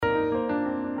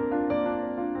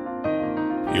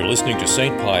You're listening to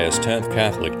St. Pius X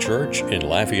Catholic Church in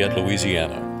Lafayette,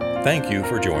 Louisiana. Thank you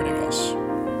for joining us.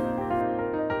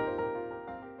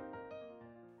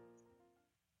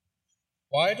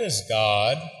 Why does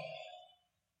God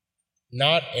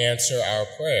not answer our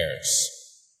prayers?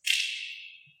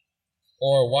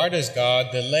 Or why does God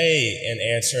delay in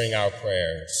answering our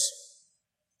prayers?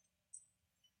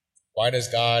 Why does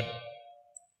God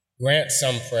grant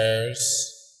some prayers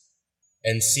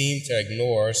and seem to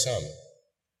ignore some?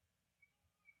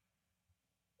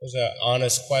 Those are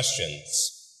honest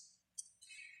questions.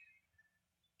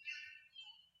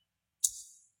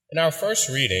 In our first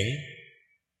reading,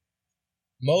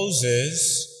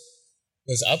 Moses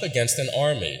was up against an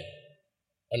army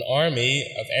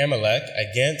of Amalek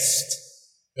against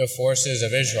the forces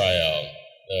of Israel,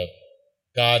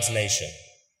 God's nation.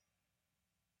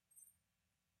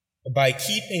 By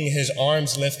keeping his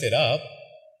arms lifted up,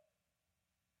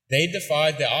 they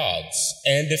defied the odds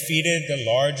and defeated the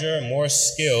larger, more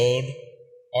skilled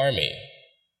army,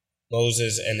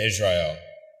 Moses and Israel.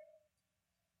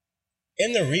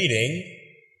 In the reading,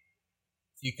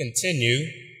 if you continue,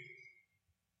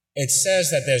 it says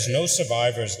that there's no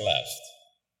survivors left,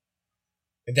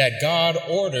 that God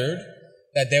ordered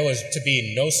that there was to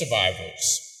be no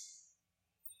survivors,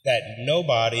 that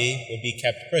nobody would be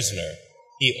kept prisoner.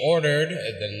 He ordered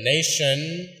the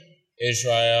nation,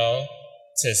 Israel,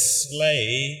 to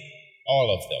slay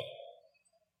all of them.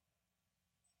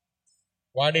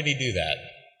 Why did he do that?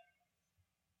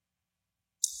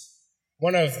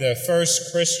 One of the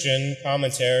first Christian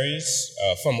commentaries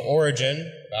from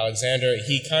Origen, Alexander,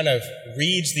 he kind of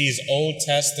reads these Old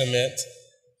Testament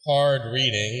hard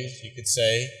readings, you could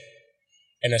say,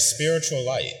 in a spiritual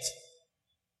light.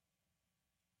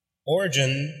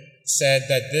 Origen said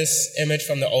that this image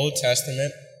from the Old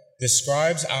Testament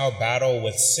describes our battle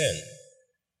with sin,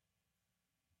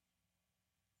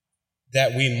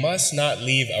 that we must not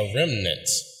leave a remnant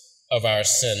of our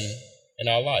sin in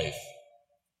our life.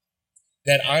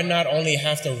 That I not only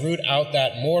have to root out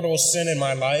that mortal sin in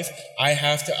my life, I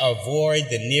have to avoid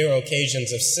the near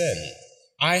occasions of sin.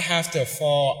 I have to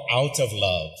fall out of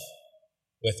love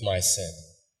with my sin.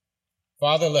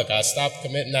 Father, look, I stopped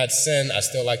committing that sin. I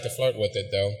still like to flirt with it,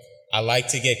 though. I like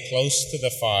to get close to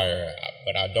the fire,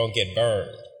 but I don't get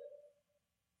burned.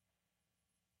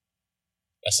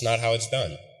 That's not how it's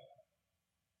done.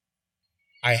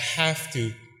 I have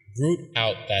to root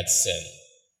out that sin,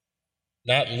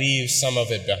 not leave some of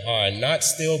it behind, not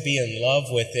still be in love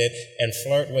with it and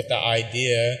flirt with the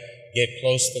idea, get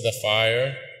close to the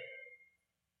fire.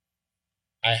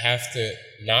 I have to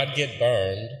not get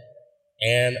burned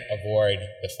and avoid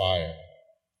the fire.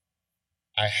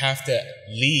 I have to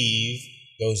leave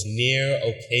those near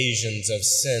occasions of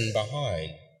sin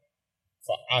behind.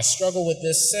 For I struggle with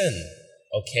this sin.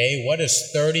 Okay, what does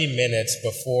 30 minutes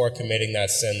before committing that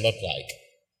sin look like?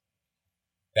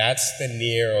 That's the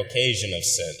near occasion of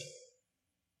sin.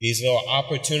 These little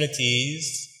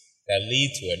opportunities that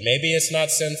lead to it. Maybe it's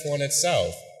not sinful in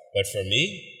itself, but for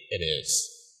me, it is,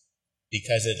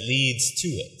 because it leads to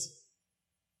it.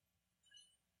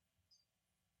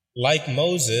 Like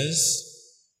Moses,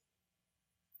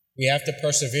 we have to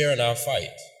persevere in our fight.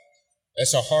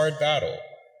 It's a hard battle.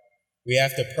 We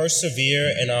have to persevere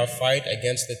in our fight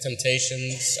against the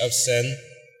temptations of sin.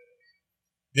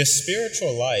 The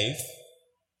spiritual life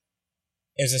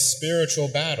is a spiritual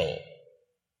battle.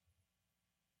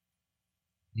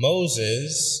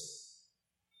 Moses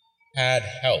had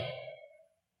help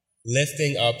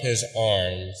lifting up his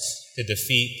arms to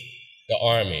defeat the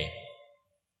army,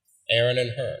 Aaron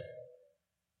and Hur.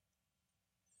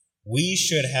 We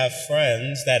should have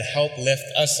friends that help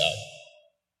lift us up.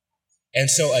 And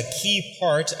so a key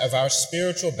part of our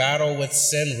spiritual battle with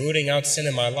sin, rooting out sin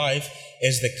in my life,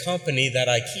 is the company that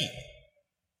I keep.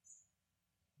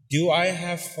 Do I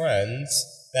have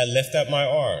friends that lift up my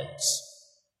arms?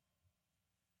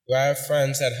 Do I have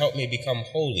friends that help me become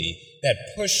holy,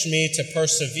 that push me to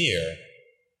persevere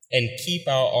and keep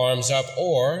our arms up?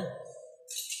 Or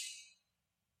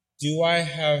do I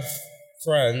have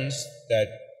friends that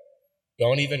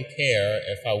don't even care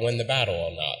if I win the battle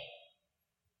or not?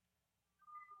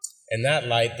 In that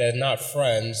light, they're not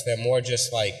friends, they're more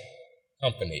just like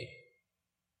company.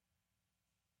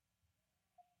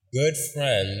 Good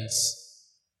friends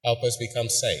help us become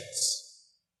saints.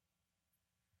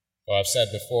 Well, I've said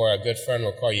before, a good friend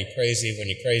will call you crazy when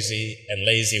you're crazy and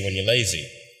lazy when you're lazy.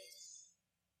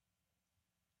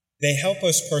 They help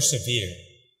us persevere.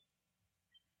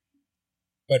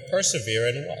 But persevere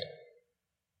in what?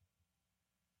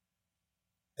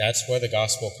 That's where the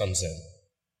gospel comes in.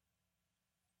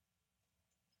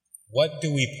 What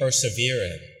do we persevere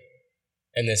in?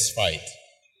 in this fight.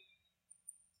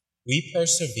 We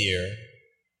persevere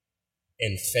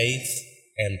in faith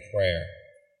and prayer.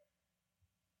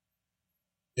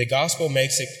 The gospel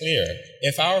makes it clear.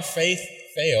 If our faith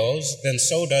fails, then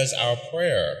so does our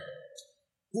prayer.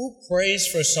 Who prays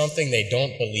for something they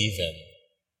don't believe in?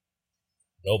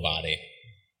 Nobody.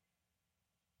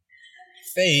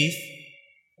 Faith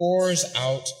pours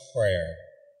out prayer,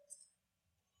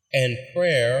 and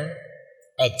prayer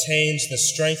obtains the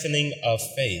strengthening of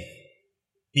faith.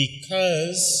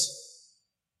 Because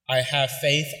I have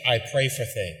faith, I pray for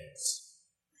things.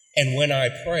 And when I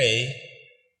pray,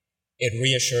 it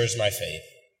reassures my faith.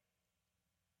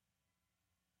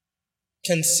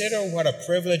 Consider what a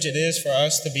privilege it is for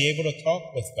us to be able to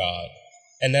talk with God,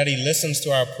 and that He listens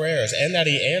to our prayers, and that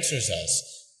He answers us.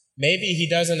 Maybe He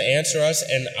doesn't answer us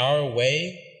in our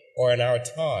way or in our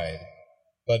time,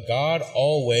 but God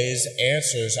always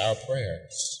answers our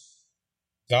prayers.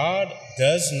 God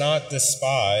does not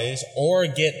despise or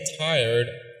get tired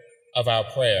of our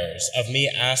prayers, of me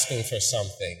asking for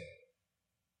something.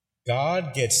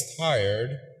 God gets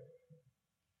tired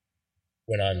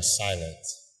when I'm silent.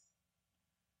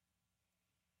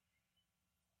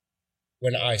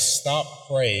 When I stop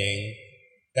praying,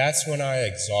 that's when I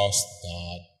exhaust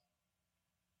God.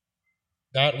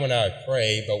 Not when I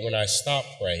pray, but when I stop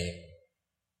praying.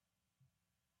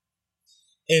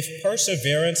 If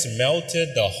perseverance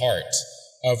melted the heart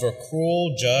of a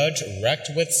cruel judge wrecked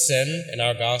with sin in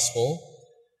our gospel,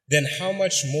 then how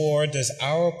much more does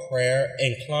our prayer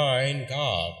incline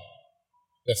God,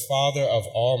 the Father of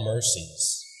all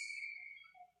mercies?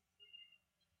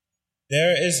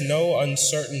 There is no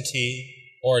uncertainty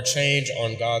or change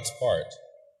on God's part,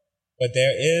 but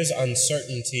there is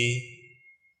uncertainty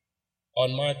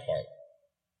on my part.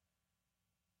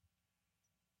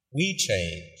 We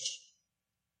change.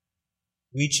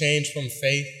 We change from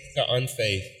faith to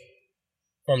unfaith,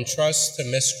 from trust to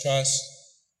mistrust,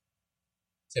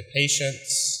 to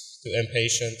patience to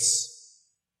impatience,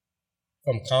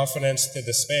 from confidence to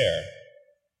despair,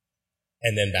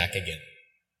 and then back again.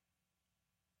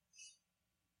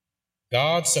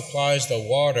 God supplies the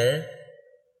water.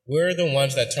 We're the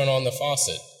ones that turn on the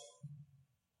faucet.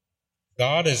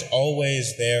 God is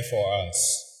always there for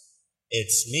us.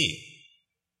 It's me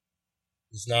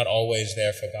who's not always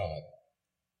there for God.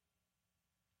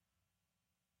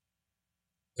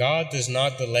 God does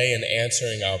not delay in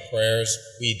answering our prayers.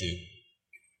 We do.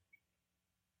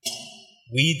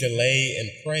 We delay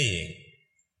in praying.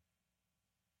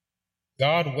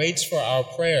 God waits for our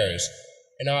prayers.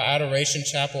 In our adoration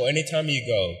chapel, anytime you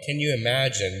go, can you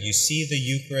imagine you see the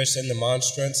Eucharist in the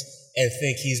monstrance and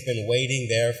think He's been waiting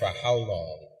there for how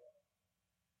long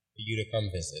for you to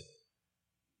come visit?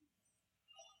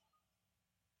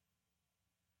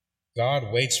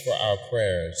 God waits for our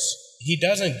prayers. He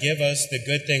doesn't give us the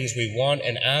good things we want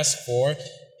and ask for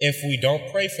if we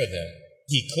don't pray for them.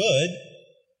 He could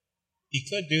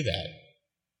do that.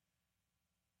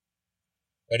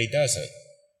 But He doesn't,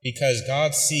 because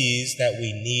God sees that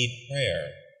we need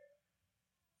prayer.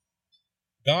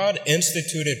 God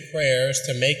instituted prayers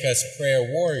to make us prayer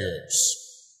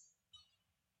warriors,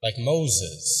 like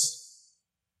Moses,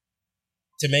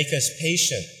 to make us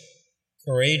patient,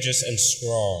 courageous, and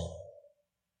strong.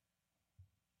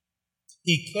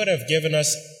 He could have given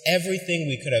us everything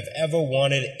we could have ever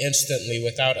wanted instantly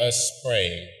without us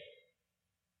praying.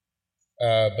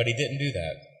 But He didn't do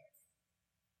that,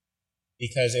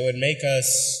 because it would make us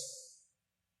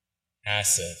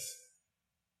passive,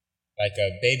 like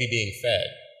a baby being fed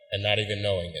and not even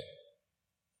knowing it.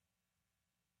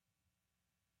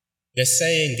 The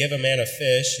saying, give a man a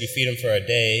fish, you feed him for a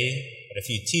day, but if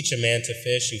you teach a man to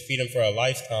fish, you feed him for a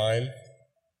lifetime,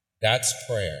 that's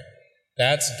prayer.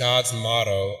 That's God's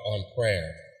motto on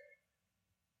prayer.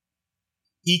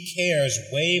 He cares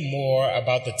way more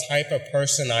about the type of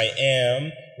person I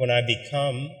am when I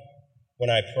become, when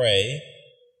I pray,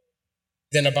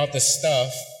 than about the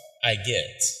stuff I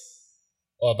get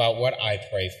or about what I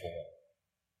pray for.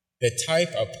 The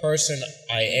type of person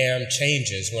I am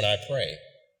changes when I pray.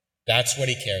 That's what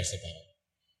He cares about.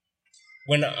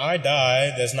 When I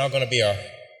die, there's not going to be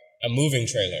a moving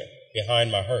trailer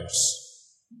behind my hearse.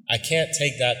 I can't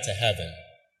take that to heaven.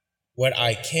 What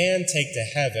I can take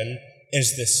to heaven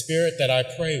is the spirit that I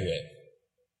pray with,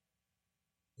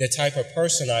 the type of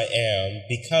person I am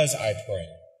because I pray.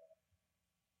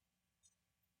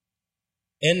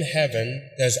 In heaven,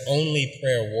 there's only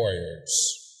prayer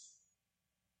warriors.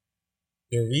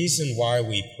 The reason why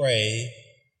we pray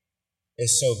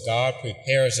is so God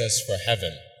prepares us for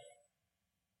heaven.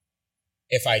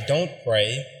 If I don't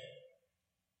pray,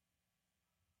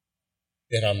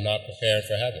 then I'm not preparing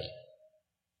for heaven.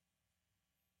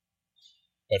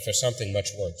 but for something much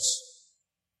worse.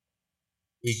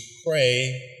 We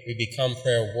pray, we become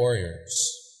prayer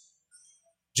warriors.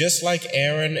 Just like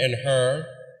Aaron and Hur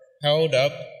held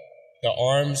up the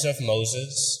arms of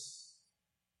Moses,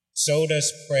 so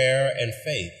does prayer and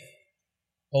faith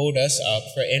hold us up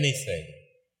for anything.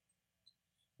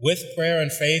 With prayer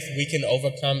and faith, we can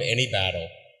overcome any battle,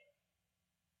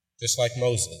 just like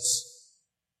Moses.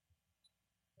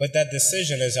 But that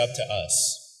decision is up to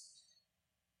us.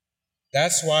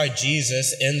 That's why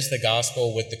Jesus ends the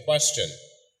gospel with the question,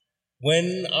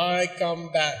 when I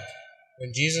come back,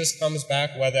 when Jesus comes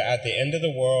back, whether at the end of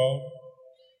the world,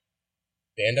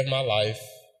 the end of my life,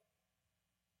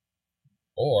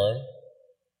 or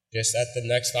just at the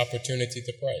next opportunity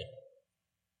to pray.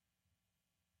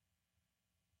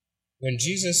 When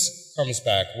Jesus comes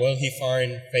back, will he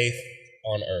find faith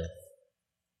on earth?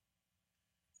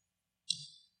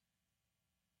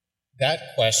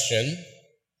 That question,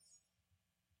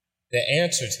 the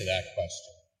answer to that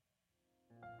question,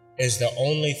 is the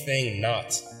only thing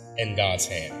not in God's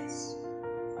hands,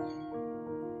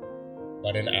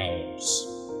 but in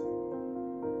ours.